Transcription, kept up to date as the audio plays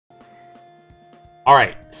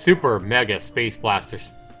Alright, Super Mega Space Blaster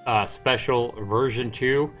Special Version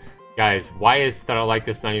 2. Guys, why is it that I like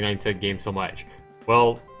this 99-cent game so much?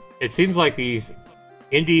 Well, it seems like these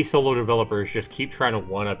indie solo developers just keep trying to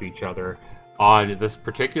one-up each other on this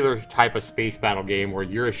particular type of space battle game where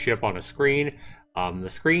you're a ship on a screen. The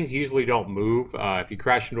screens usually don't move. If you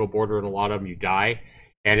crash into a border in a lot of them, you die.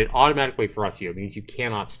 And it automatically thrusts you. It means you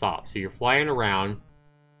cannot stop. So you're flying around,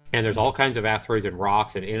 and there's all kinds of asteroids and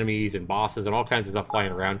rocks and enemies and bosses and all kinds of stuff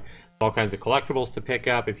flying around. All kinds of collectibles to pick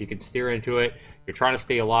up if you can steer into it. You're trying to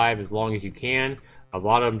stay alive as long as you can. A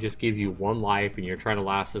lot of them just give you one life, and you're trying to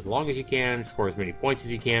last as long as you can, score as many points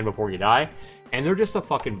as you can before you die. And they're just a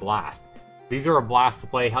fucking blast. These are a blast to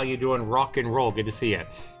play. How you doing? Rock and roll. Good to see you.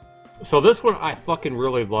 So this one I fucking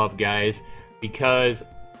really love, guys, because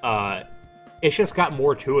it's just got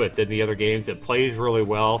more to it than the other games. It plays really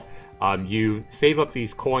well. You save up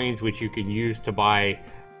these coins, which you can use to buy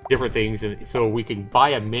different things. And so we can buy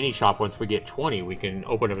a mini shop once we get 20. We can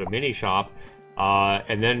open up a mini shop.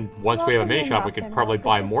 And then once we have a mini shop, we can probably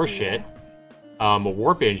buy more shit. A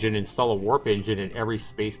warp engine, install a warp engine in every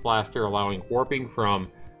Space Blaster, allowing warping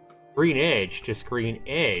from screen edge to screen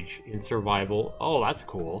edge in survival. Oh, that's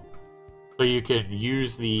cool. So you could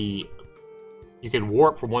use the... You can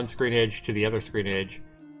warp from one screen edge to the other screen edge.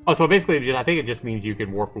 Oh, so basically, I think it just means you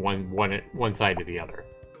can warp from one side to the other.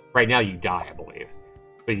 Right now, you die, I believe.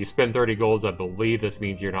 So you spend 30 golds, I believe this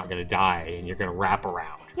means you're not going to die, and you're going to wrap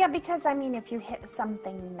around. Yeah, because, I mean, if you hit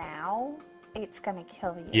something now, it's going to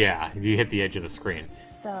kill you. Yeah, you hit the edge of the screen.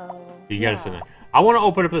 So, you gotta spend that. I want to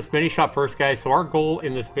open up this mini shop first, guys. So our goal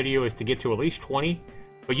in this video is to get to at least 20.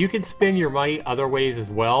 But you can spend your money other ways as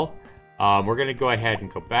well. We're going to go ahead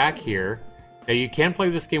and go back here. Now, you can play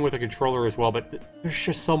this game with a controller as well, but there's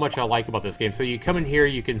just so much I like about this game. So you come in here,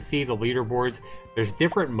 you can see the leaderboards. There's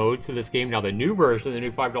different modes to this game. Now, the new version, the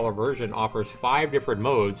new $5 version, offers 5 different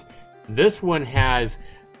modes. This one has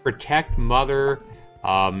Protect Mother,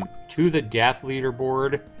 To the Death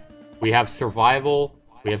leaderboard. We have Survival.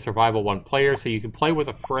 We have Survival 1 player, so you can play with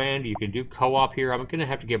a friend. You can do co-op here. I'm going to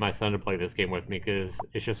have to get my son to play this game with me because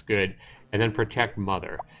it's just good. And then Protect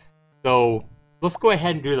Mother. So let's go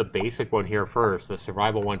ahead and do the basic one here first, the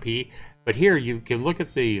Survival 1P. But here, you can look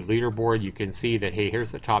at the leaderboard. You can see that, hey,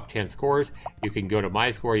 here's the top 10 scores. You can go to my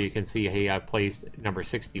score. You can see, hey, I've placed number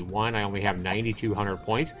 61. I only have 9,200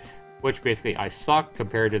 points, which basically I suck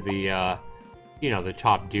compared to the, the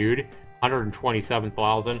top dude,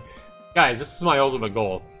 127,000. Guys, this is my ultimate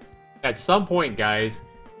goal. At some point, guys,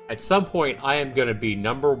 I am going to be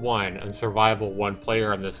 #1 on Survival 1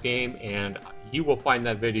 player on this game, and you will find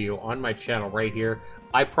that video on my channel right here.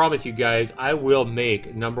 I promise you guys, I will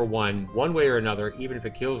make #1 one way or another, even if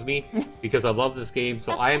it kills me, because I love this game.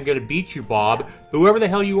 So I am going to beat you, Bob. Whoever the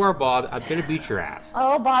hell you are, Bob, I'm going to beat your ass.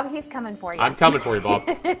 Oh, Bob, he's coming for you. I'm coming for you, Bob.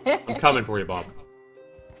 I'm coming for you, Bob.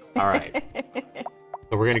 All right.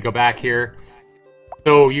 So we're going to go back here.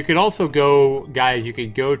 So you can also go, guys, you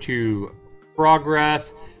can go to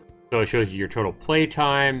progress. So it shows you your total play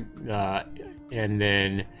time, and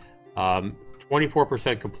then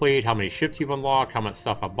 24% complete, how many ships you've unlocked, how much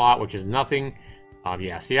stuff I bought, which is nothing.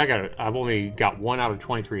 Yeah, see, I've only got 1 out of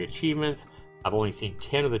 23 achievements. I've only seen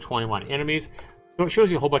 10 of the 21 enemies. So it shows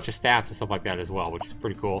you a whole bunch of stats and stuff like that as well, which is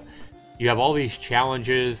pretty cool. You have all these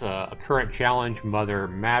challenges. A current challenge, Mother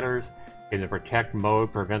Matters. In the Protect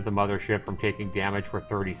mode, prevent the mothership from taking damage for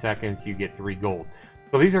 30 seconds. You get 3 gold.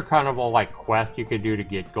 So these are kind of all like quests you can do to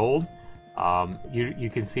get gold. You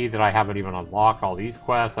can see that I haven't even unlocked all these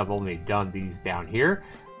quests. I've only done these down here.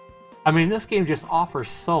 I mean, this game just offers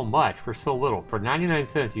so much for so little. For 99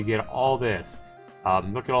 cents, you get all this.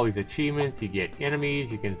 Look at all these achievements. You get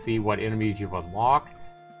enemies. You can see what enemies you've unlocked.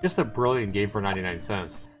 Just a brilliant game for 99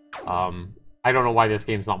 cents. I don't know why this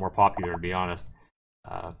game's not more popular, to be honest.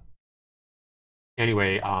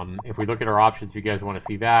 Anyway, if we look at our options, if you guys want to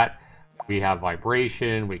see that, we have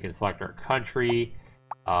vibration. We can select our country.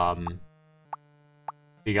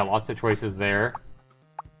 You got lots of choices there.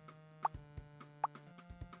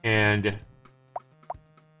 And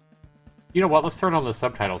you know what? Let's turn on the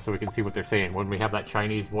subtitles so we can see what they're saying. When we have that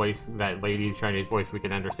Chinese voice, that lady Chinese voice, we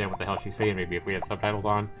can understand what the hell she's saying. Maybe if we have subtitles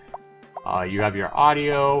on. You have your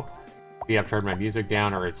audio. See, I've turned my music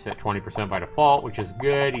down, or it's at 20% by default, which is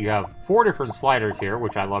good. You have 4 different sliders here,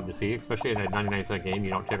 which I love to see, especially in a 99-cent game.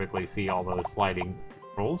 You don't typically see all those sliding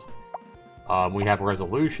controls. We have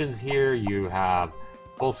resolutions here. You have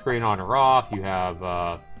full screen on or off. You have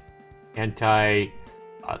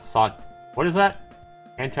what is that?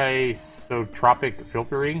 Anti-sotropic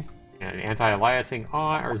filtering and anti-aliasing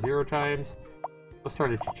on or 0 times. Let's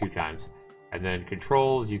start it to 2 times. And then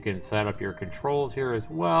controls, you can set up your controls here as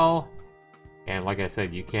well. And like I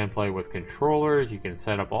said, you can play with controllers. You can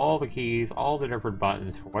set up all the keys, all the different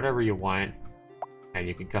buttons for whatever you want. And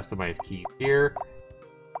you can customize keys here.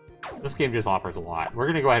 This game just offers a lot. We're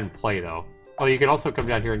going to go ahead and play, though. Oh, you can also come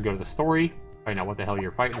down here and go to the story. Find out what the hell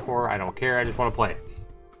you're fighting for. I don't care. I just want to play.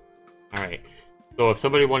 Alright. So if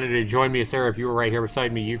somebody wanted to join me, Sarah, if you were right here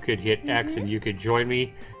beside me, you could hit X and you could join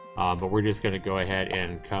me. But we're just going to go ahead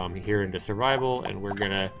and come here into survival. And we're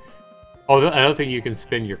going to... Oh, another thing you can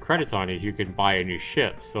spend your credits on is you can buy a new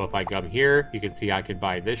ship. So if I come here, you can see I can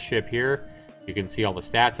buy this ship here. You can see all the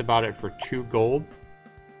stats about it for 2 gold.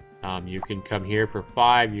 You can come here for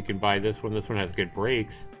 5. You can buy this one. This one has good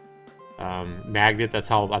brakes. Magnet. That's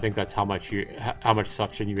how I think that's how much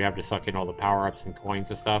suction you have to suck in all the power-ups and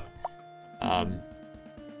coins and stuff.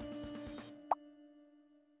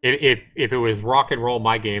 If it was rock and roll,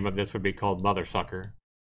 my game of this would be called Mother Sucker,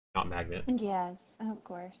 not Magnet. Yes, of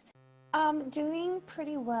course. Doing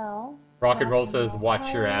pretty well. Rock and roll says,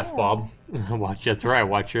 "Watch your ass, Bob." Watch. That's right.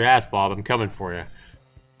 Watch your ass, Bob. I'm coming for you.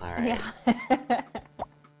 All right. Yeah.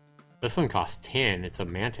 This one costs 10. It's a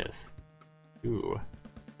Mantis. Ooh.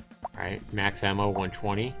 Alright, max ammo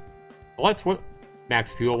 120. Well, that's what...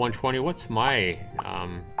 Max fuel 120. What's my...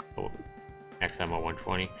 max ammo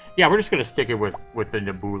 120. Yeah, we're just going to stick it with the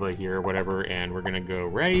Nebula here or whatever, and we're going to go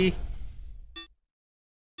ready.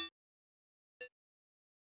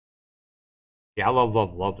 Yeah, I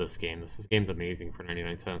love this game. This game's amazing for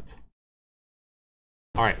 99 cents.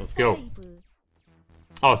 Alright, let's go.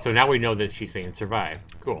 Oh, so now we know that she's saying survive.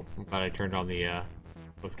 Cool. I'm glad I turned on the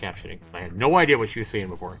closed captioning. I had no idea what she was saying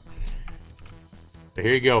before. But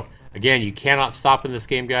here you go. Again, you cannot stop in this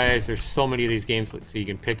game, guys. There's so many of these games, so you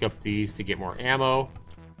can pick up these to get more ammo.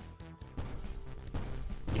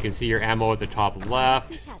 You can see your ammo at the top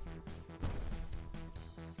left.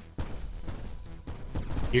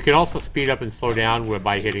 You can also speed up and slow down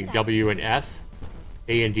by hitting W and S.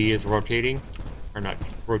 A and D is rotating. Or not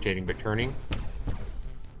rotating, but turning.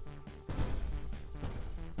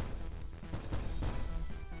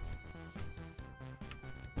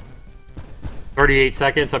 "38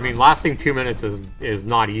 seconds. I mean, lasting 2 minutes is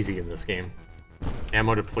not easy in this game.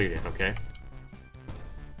 Ammo depleted, okay.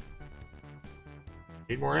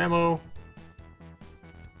 Need more ammo.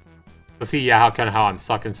 Let's see, yeah, how I'm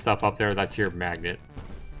sucking stuff up there. That's your magnet.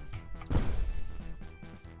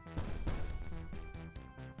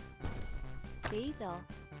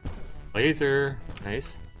 Laser.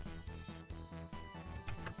 Nice.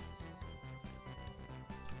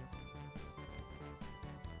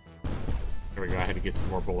 There we go, I had to get some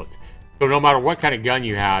more bullets. So no matter what kind of gun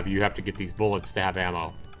you have to get these bullets to have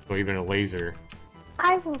ammo. So even a laser.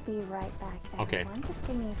 I will be right back, everyone. Okay. Just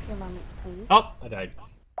give me a few moments, please. Oh, I died.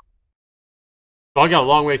 So I got a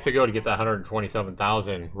long ways to go to get that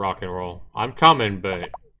 127,000 rock and roll. I'm coming,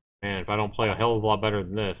 but man, if I don't play a hell of a lot better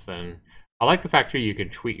than this, then... I like the fact too you can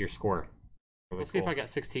tweet your score. Let's see if I got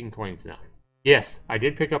 16 coins now. Yes, I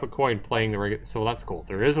did pick up a coin playing the regular, so that's cool.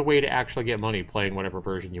 There is a way to actually get money playing whatever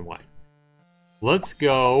version you want. Let's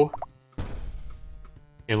go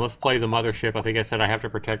and let's play the mothership. I think I said I have to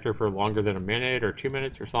protect her for longer than a minute or 2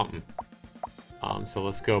 minutes or something. So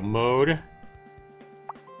let's go mode.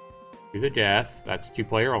 To the death. That's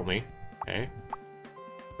 2-player only. Okay.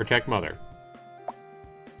 Protect mother.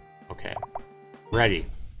 Okay. Ready.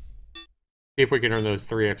 See if we can earn those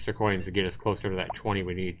 3 extra coins to get us closer to that 20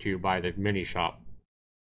 we need to buy the mini shop.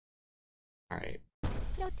 Alright.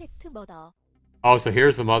 Oh, so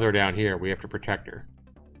here's the mother down here. We have to protect her.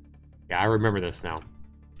 Yeah, I remember this now.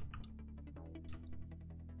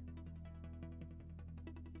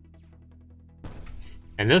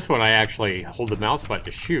 And this one I actually hold the mouse button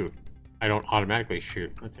to shoot. I don't automatically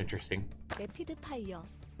shoot. That's interesting.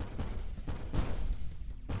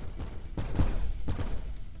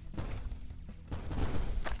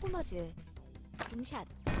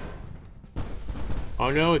 Oh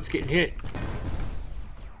no, it's getting hit.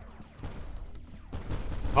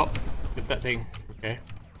 Oh, get that thing. Okay.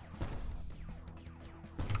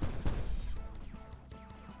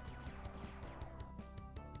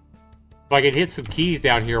 So I can hit some keys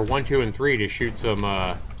down here, 1, 2, and 3 to shoot some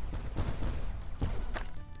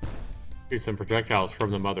projectiles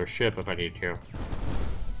from the mother ship if I need to.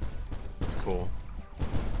 That's cool.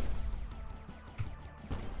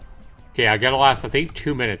 Okay, I gotta last, I think,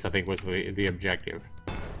 2 minutes, I think, was the objective.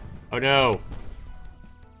 Oh no!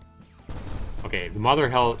 Okay, the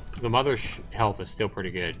mother's health is still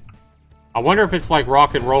pretty good. I wonder if it's like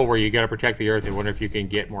rock and roll where you gotta protect the earth. I wonder if you can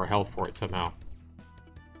get more health for it somehow.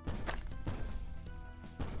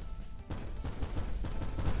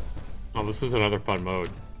 Oh, this is another fun mode.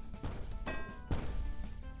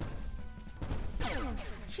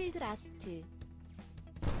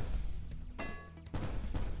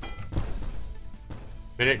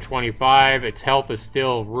 Minute 25. Its health is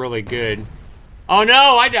still really good. Oh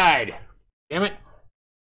no, I died. Damn it.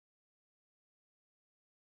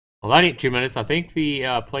 Well, that ain't 2 minutes. I think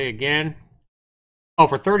the play again. Oh,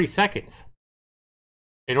 for 30 seconds.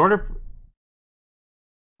 In order to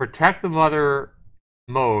protect the mother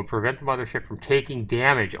mode, prevent the mothership from taking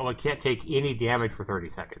damage. Oh, it can't take any damage for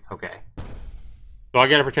 30 seconds. Okay. So I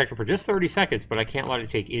gotta protect it for just 30 seconds, but I can't let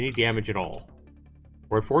it take any damage at all.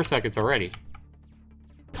 We're at 4 seconds already.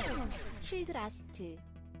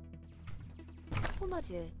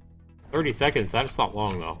 30 seconds, that's not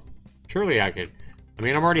long though. Surely I could. I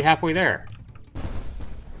mean, I'm already halfway there.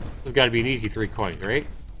 This has got to be an easy 3 coins, right?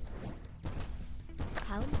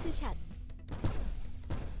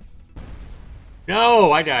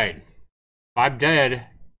 No, I died. I'm dead.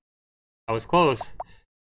 I was close.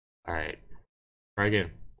 Alright. Try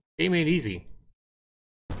again. Game ain't easy.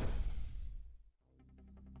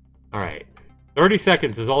 Alright. 30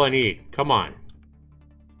 seconds is all I need. Come on.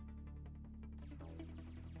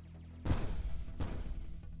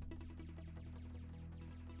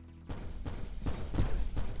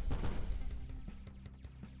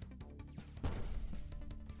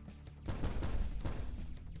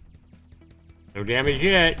 No damage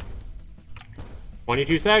yet.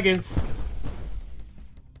 22 seconds.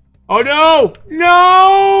 Oh no!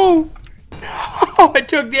 No! No! I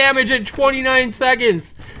took damage at 29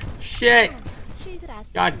 seconds. Shit.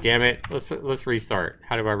 God damn it. Let's restart.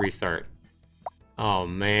 How do I restart? Oh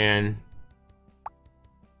man.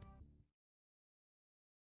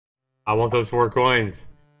 I want those 4 coins.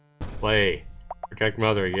 Play. Protect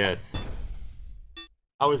mother, yes.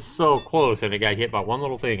 I was so close and I got hit by one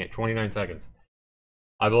little thing at 29 seconds.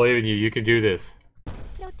 I believe in you. You can do this.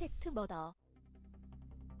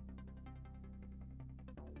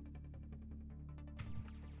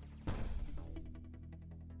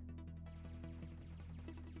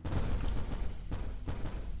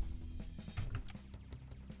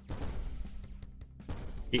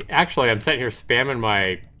 Actually, I'm sitting here spamming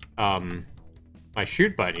my my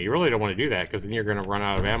shoot button. You really don't want to do that because then you're going to run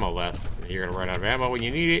out of ammo less. You're going to run out of ammo when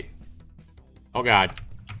you need it. Oh god.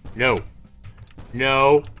 No.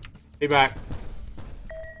 No. Stay back.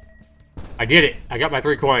 I did it. I got my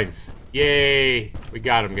 3 coins. Yay. We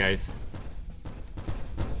got them, guys.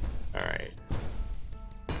 Alright.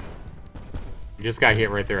 You just got hit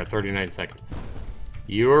right there at 39 seconds.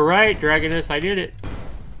 You were right, Dragoness. I did it.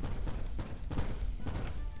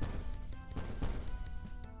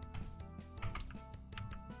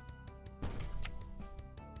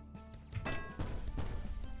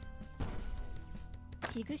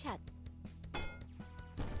 기그샷.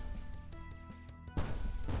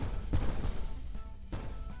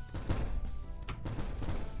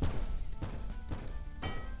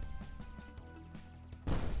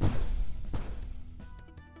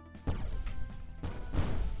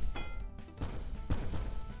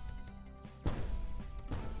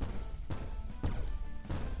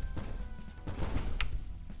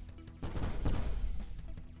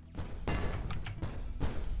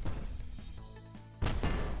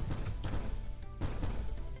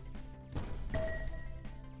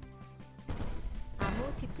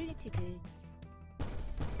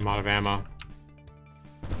 I'm out of ammo.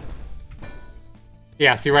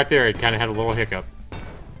 Yeah, see right there, it kind of had a little hiccup.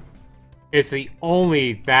 It's the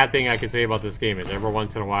only bad thing I can say about this game is every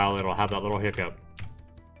once in a while it'll have that little hiccup.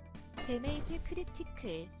 데메이지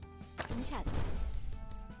크리티클. 샷.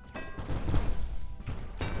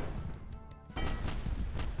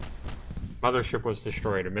 Mothership was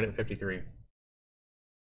destroyed, 1:53.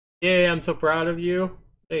 Yay, I'm so proud of you.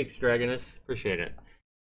 Thanks, Dragoness. Appreciate it.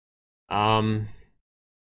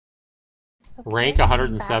 Rank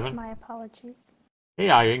 107. My apologies. Hey,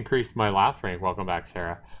 I increased my last rank. Welcome back,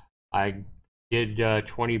 Sarah. I did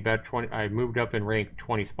 20 bet 20. I moved up in rank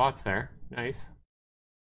 20 spots there. Nice.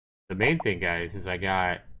 The main thing, guys, is I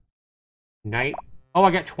got Oh,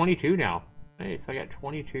 I got 22 now. Nice. I got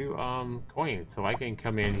 22 coins, so I can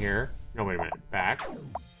come in here. No, wait a minute. Back.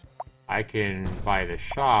 I can buy the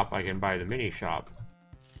shop. I can buy the mini shop.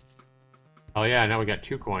 Oh yeah, now we got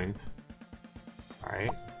 2 coins.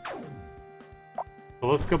 Alright. So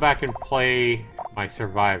let's go back and play my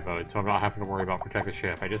survive mode, so I'm not having to worry about protect the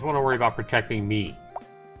ship. I just want to worry about protecting me.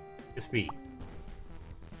 Just me.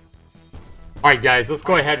 Alright guys, let's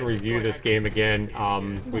go ahead and review this game again.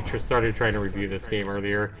 We started trying to review this game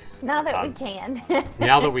earlier. Now that we can.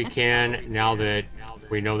 Now that we can, now that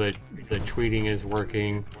we know that the tweeting is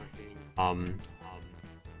working.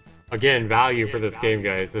 Again, value for this game,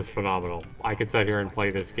 guys, is phenomenal. I could sit here and play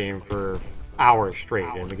this game for hours straight,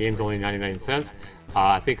 and the game's only 99 cents.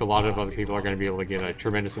 I think a lot of other people are going to be able to get a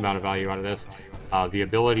tremendous amount of value out of this. The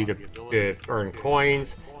ability to earn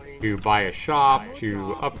coins, to buy a shop,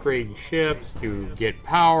 to upgrade ships, to get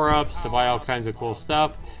power-ups, to buy all kinds of cool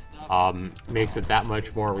stuff, makes it that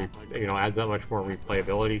much more, adds that much more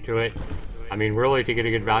replayability to it. I mean, really, to get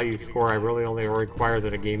a good value score, I really only require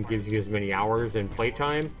that a game gives you as many hours in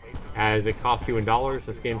playtime as it costs you in dollars.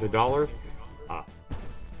 This game's $1.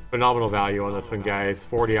 Phenomenal value on this one, guys.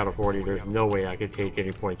 40 out of 40. There's no way I could take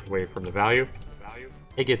any points away from the value.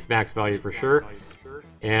 It gets max value for sure,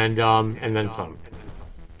 and then some.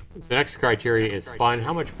 So the next criteria is fun.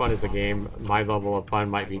 How much fun is a game? My level of fun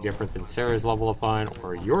might be different than Sarah's level of fun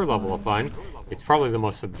or your level of fun. It's probably the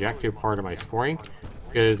most subjective part of my scoring,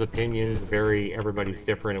 because opinions vary. Everybody's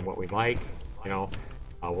different in what we like,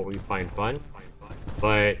 what we find fun.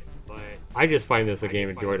 But I just find this a game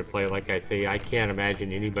of joy to play. Like I say, I can't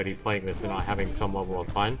imagine anybody playing this and not having some level of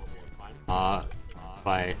fun.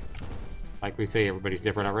 But like we say, everybody's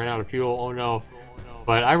different. I ran out of fuel. Oh no!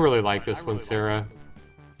 But I really like this one, Sarah.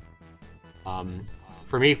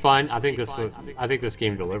 For me, fun. I think this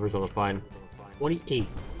game delivers on the fun. 28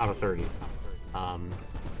 out of 30.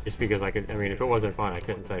 Just because if it wasn't fun, I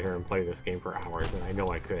couldn't sit here and play this game for hours, and I know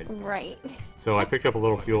I could. Right. So I picked up a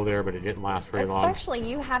little fuel there, but it didn't last very long. Especially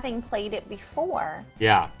you having played it before.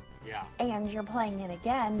 Yeah. And you're playing it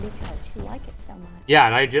again because you like it so much. Yeah,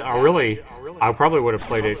 and I probably would have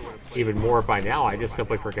played it even more by now. I just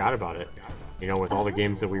simply forgot about it. With all the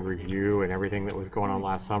games that we review and everything that was going on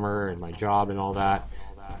last summer and my job and all that.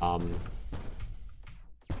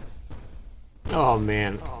 Oh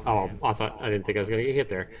man! Oh, I didn't think I was gonna get hit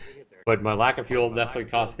there, but my lack of fuel definitely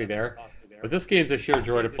cost me there. But this game's a sheer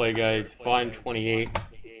joy to play, guys. Fun, 28.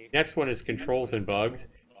 Next one is Controls and Bugs.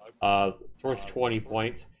 It's worth 20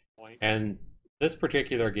 points. And this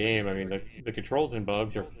particular game, the controls and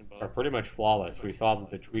bugs are pretty much flawless. We saw that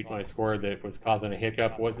the tweet I scored that was causing a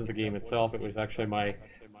hiccup wasn't the game itself. It was actually my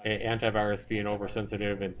antivirus being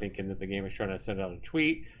oversensitive and thinking that the game was trying to send out a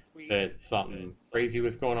tweet that something crazy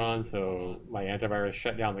was going on, so my antivirus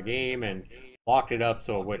shut down the game and locked it up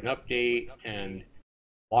so it wouldn't update, and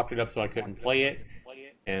locked it up so I couldn't play it.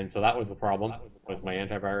 And so that was the problem, was my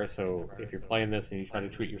antivirus. So if you're playing this and you try to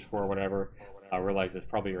tweet your score or whatever, realize it's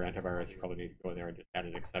probably your antivirus. You probably need to go in there and just add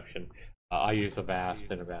an exception. I use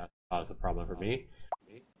Avast, and Avast caused the problem for me.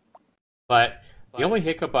 But the only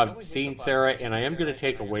hiccup I've seen, Sarah, and I am going to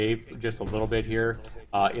take away just a little bit here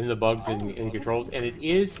in the bugs and in controls, and it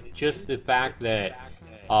is just the fact that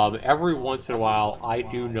every once in a while I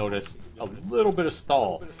do notice a little bit of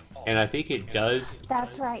stall, and I think it does.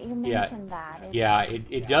 That's right, you mentioned that.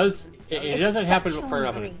 It does. It doesn't happen for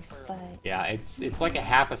enough. But... Yeah, it's like a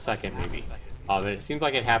half a second maybe, and it seems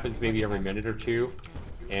like it happens maybe every minute or two.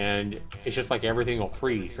 And it's just like everything will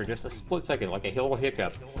freeze for just a split second, like a little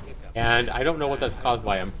hiccup. And I don't know what that's caused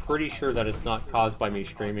by. I'm pretty sure that it's not caused by me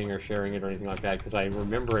streaming or sharing it or anything like that, because I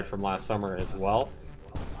remember it from last summer as well.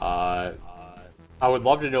 I would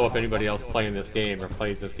love to know if anybody else playing this game or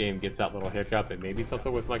plays this game gets that little hiccup. It may be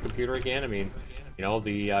something with my computer again.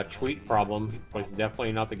 The tweet problem was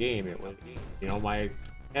definitely not the game. It was, my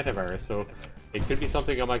antivirus. So it could be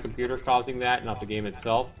something on my computer causing that, not the game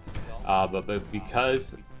itself. But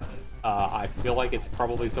because I feel like it's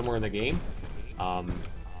probably somewhere in the game, I'm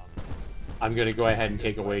going to go ahead and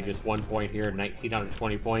take away just 1 point here, 19 out of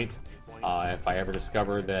 20 points. If I ever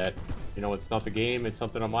discover that, it's not the game, it's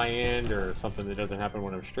something on my end, or something that doesn't happen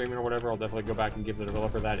when I'm streaming or whatever, I'll definitely go back and give the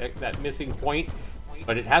developer that missing point.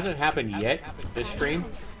 But it hasn't happened yet this stream.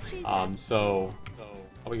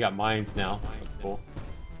 We got mines now. That's cool.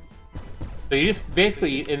 So you just,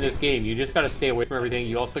 basically, in this game, you just got to stay away from everything.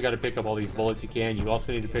 You also got to pick up all these bullets you can. You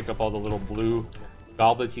also need to pick up all the little blue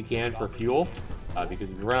goblets you can for fuel.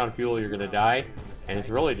 Because if you run out of fuel, you're going to die. And it's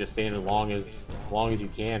really just staying as long as you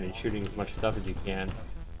can and shooting as much stuff as you can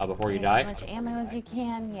before you die. As much ammo as you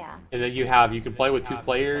can, yeah. And then you can play with 2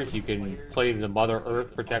 players. You can play the Mother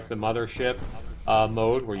Earth, protect the mothership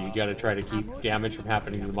mode, where you got to try to keep damage from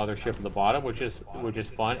happening to the mothership at the bottom, which is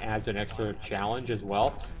fun. Adds an extra challenge as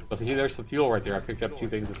well. But see, there's some fuel right there. I picked up 2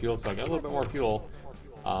 things of fuel, so I got a little bit more fuel.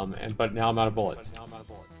 But now I'm out of bullets.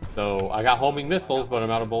 So I got homing missiles, but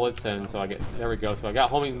I'm out of bullets, and so there we go. So I got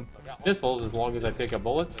homing missiles as long as I pick up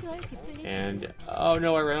bullets. And oh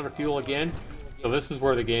no, I ran out of fuel again. So this is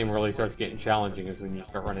where the game really starts getting challenging, is when you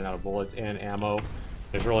start running out of bullets and ammo.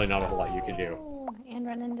 There's really not a whole lot you can do. And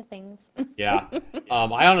run into things. Yeah.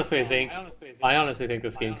 I honestly think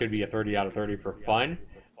this game could be a 30 out of 30 for fun.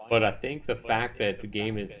 But I think the fact that the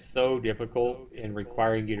game is so difficult in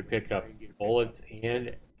requiring you to pick up bullets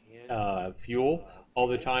and fuel all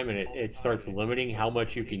the time, and it starts limiting how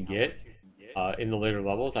much you can get in the later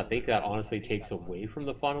levels. I think that honestly takes away from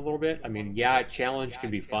the fun a little bit. I mean, yeah, challenge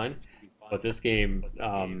can be fun, but this game,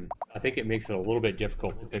 I think it makes it a little bit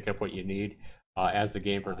difficult to pick up what you need as the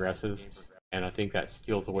game progresses, and I think that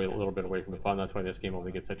steals away a little bit away from the fun. That's why this game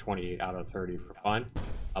only gets a 28 out of 30 for fun.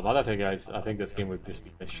 Other thing, guys, I think this game would just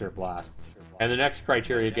be a sheer blast. And the next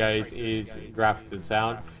criteria, guys, is graphics and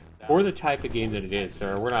sound. For the type of game that it is,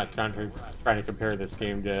 sir, we're not trying to compare this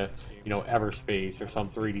game to, you know, Everspace or some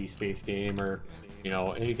 3D space game or, you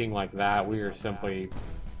know, anything like that. We are simply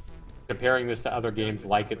comparing this to other games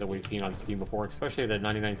like it that we've seen on Steam before, especially at a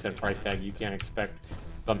 99-cent price tag. You can't expect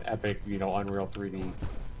some epic, you know, Unreal 3D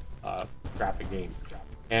graphic game.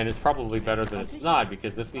 And it's probably better than it's not,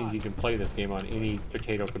 because this means you can play this game on any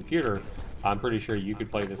potato computer. I'm pretty sure you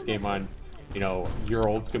could play this game on, you know, your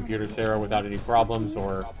old computer, Sarah, without any problems,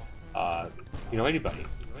 or you know, anybody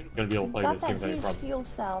going to be able to play this game without any problems. Fuel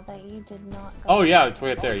cell that you did not go. Oh yeah, it's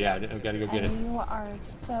way up there. Yeah, I've got to go get it. You are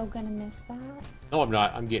so gonna miss that. No, I'm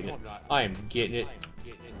not. I'm getting it. I am getting it.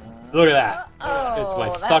 Look at that. It's my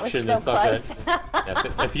suction that sucks it.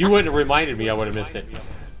 Yeah, if you wouldn't have reminded me, I would have missed it.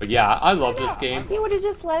 But yeah, I love this game. You would have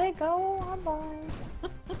just let it go. Oh, bye.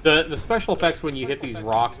 The special effects when you hit these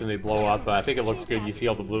rocks and they blow up, I think it looks good. You see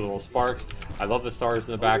all the blue little sparks. I love the stars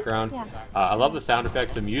in the background. I love the sound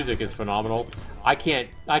effects. The music is phenomenal. I can't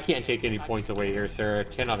take any points away here, Sarah.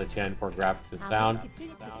 10 out of 10 for graphics and sound.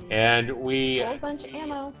 And we A whole bunch of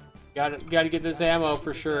ammo. Gotta get this ammo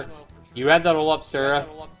for sure. You add that all up, Sarah.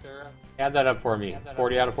 Add that up for me.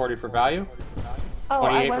 40 out of 40 for value. Oh,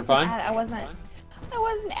 28 for fun. I wasn't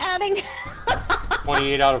adding.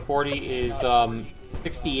 28 out of 40 is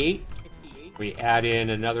 68. We add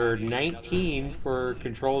in another 19 for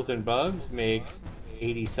controls and bugs, makes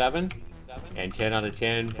 87. And 10 out of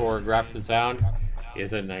 10 for graphics and sound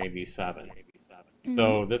is a 97.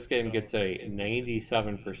 So this game gets a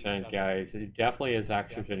 97%, guys. It definitely is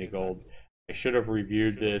Zaxtorian gold. I should have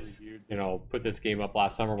reviewed this, you know, put this game up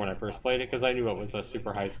last summer when I first played it, because I knew it was a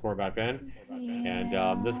super high score back then. Yeah.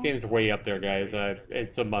 And this game's way up there, guys.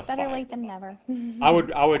 It's a must buy. Better late than never. I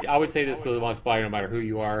would say this is a must buy no matter who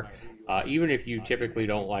you are, even if you typically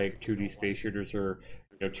don't like 2D space shooters or,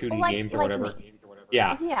 you know, 2D games or whatever. Me.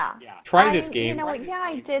 Yeah. Yeah. Try this game. You know what? Yeah,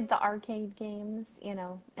 I did the arcade games, you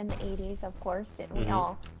know, in the 80s, of course, didn't we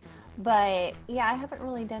all? But yeah, I haven't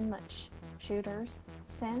really done much shooters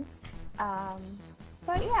since.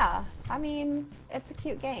 But yeah, I mean, it's a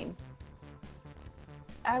cute game.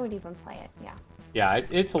 I would even play it, yeah. Yeah,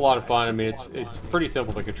 it's a lot of fun. I mean, it's pretty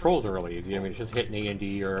simple. The controls are really easy. I mean, it's just hitting A and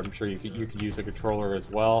D, or I'm sure you could use a controller as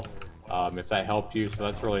well, if that helped you. So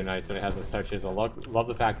that's really nice that it has those touches. I love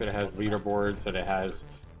the fact that it has leaderboards, that it has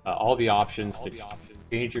all the options to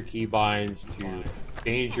change your keybinds, to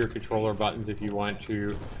change your controller buttons if you want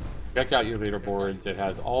to. Check out your leaderboards. It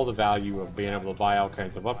has all the value of being able to buy all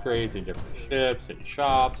kinds of upgrades in different ships and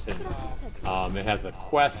shops, and it has a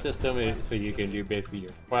quest system, so you can do basically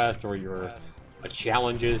your quest or your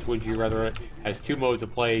challenges. Would you rather? It has 2 modes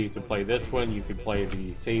of play. You can play this one. You can play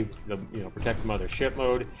the protect the mothership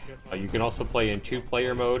mode. You can also play in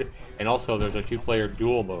 2-player mode, and also there's a 2-player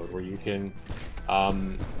duel mode where you can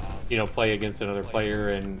play against another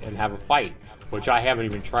player and have a fight. Which I haven't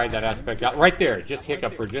even tried that aspect out. Right there, just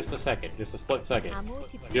hiccup for just a second, just a split second.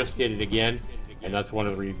 Just did it again, and that's one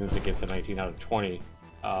of the reasons it gets a 19 out of 20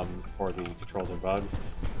 for the controls and bugs.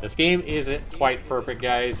 This game isn't quite perfect,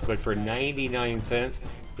 guys, but for 99 cents,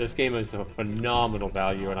 this game is a phenomenal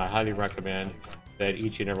value, and I highly recommend that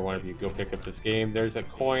each and every one of you go pick up this game. There's a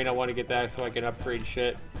coin, I want to get that so I can upgrade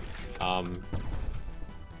shit. Coins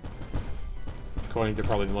are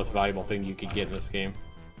probably the most valuable thing you could get in this game.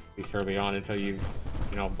 At least early on, until you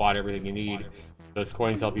bought everything you need. Those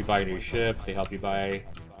coins help you buy new ships, they help you buy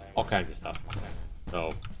all kinds of stuff.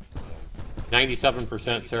 So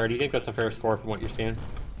 97%, Sarah, do you think that's a fair score from what you're seeing?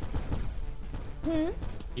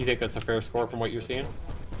 You think that's a fair score from what you're seeing?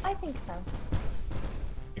 I think so.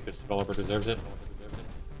 Think this developer deserves it?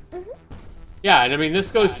 Yeah, and I mean,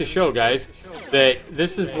 this goes to show, guys, that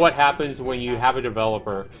this is what happens when you have a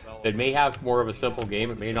developer that may have more of a simple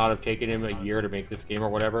game. It may not have taken him a year to make this game or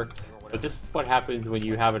whatever, but this is what happens when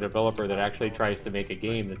you have a developer that actually tries to make a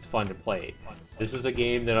game that's fun to play. This is a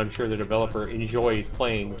game that I'm sure the developer enjoys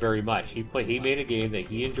playing very much. He made a game that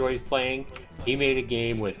he enjoys playing. He made a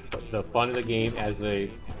game with the fun of the game as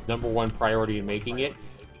the #1 priority in making it.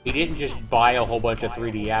 He didn't just buy a whole bunch of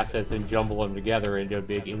 3D assets and jumble them together into a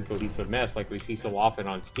big incohesive mess like we see so often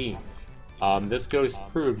on Steam. This goes to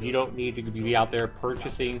prove you don't need to be out there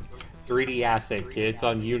purchasing 3D asset kits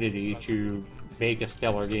on Unity to make a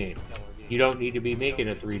stellar game. You don't need to be making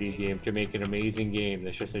a 3D game to make an amazing game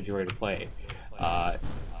that's just a joy to play.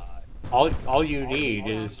 All you need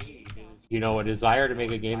is, you know, a desire to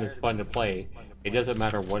make a game that's fun to play. It doesn't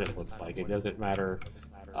matter what it looks like. It doesn't matter,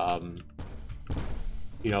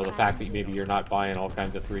 you know, the fact that maybe you're not buying all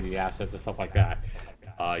kinds of 3D assets and stuff like that.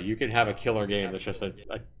 You can have a killer game that's just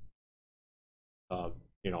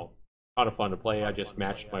you know, a lot of fun to play. I just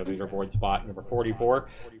matched my leaderboard spot, number 44.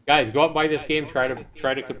 Guys, go out and buy this game. Try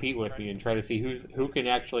to compete with me and try to see who can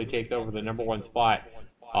actually take over the #1 spot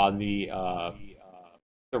on the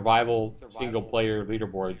survival single player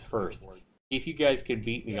leaderboards first. If you guys can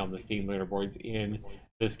beat me on the Steam leaderboards in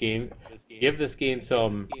this game, give this game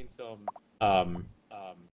some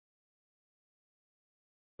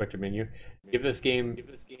quick to menu. Give this game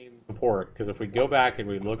support, because if we go back and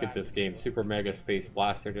we look at this game, Super Mega Space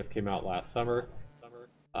Blaster just came out last summer.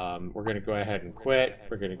 We're going to go ahead and quit.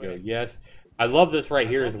 We're going to go yes. I love this right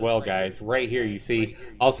here as well, guys. Right here you see.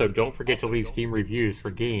 Also, don't forget to leave Steam reviews for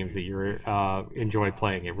games that you enjoy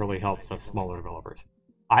playing. It really helps us smaller developers.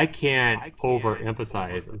 I can't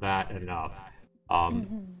overemphasize that enough.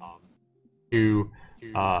 To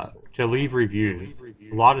leave reviews.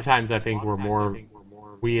 A lot of times I think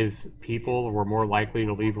we as people, we're more likely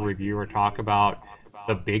to leave a review or talk about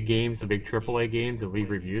the big games, the big AAA games, and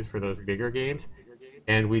leave reviews for those bigger games.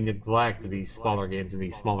 And we neglect these smaller games and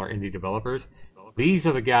these smaller indie developers. These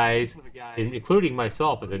are the guys, including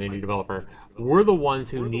myself as an indie developer, we're the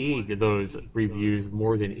ones who need those reviews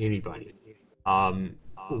more than anybody.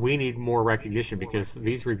 We need more recognition because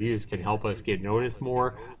these reviews can help us get noticed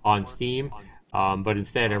more on Steam. But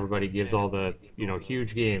instead, everybody gives all the, you know,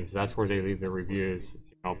 huge games. That's where they leave their reviews.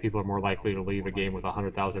 You know, people are more likely to leave a game with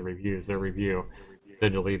 100,000 reviews, their review,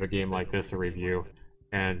 than to leave a game like this a review.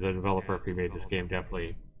 And the developer who made this game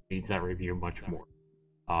definitely needs that review much more.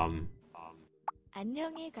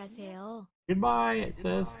 안녕히 가세요. Goodbye, it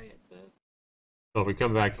says. So if we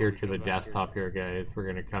come back here to the desktop here, guys, we're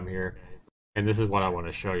going to come here. And this is what I want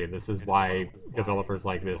to show you. This is why developers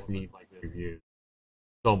like this need reviews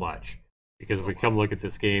so much. Because if we come look at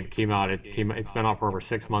this game, it's been out for over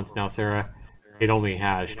 6 months now, Sarah. It only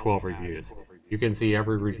has 12 reviews. You can see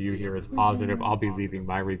every review here is positive. I'll be leaving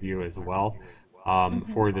my review as well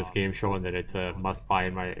for this game, showing that it's a must-buy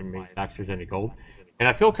in my Zaxtor's Any Gold. And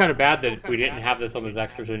I feel kind of bad that we didn't have this on the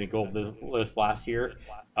Zaxtor's Any Gold list last year,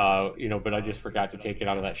 you know, but I just forgot to take it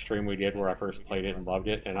out of that stream we did where I first played it and loved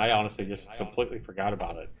it. And I honestly just completely forgot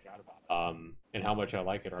about it and how much I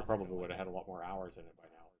like it, or I probably would have had a lot more hours in it by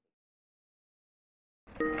now.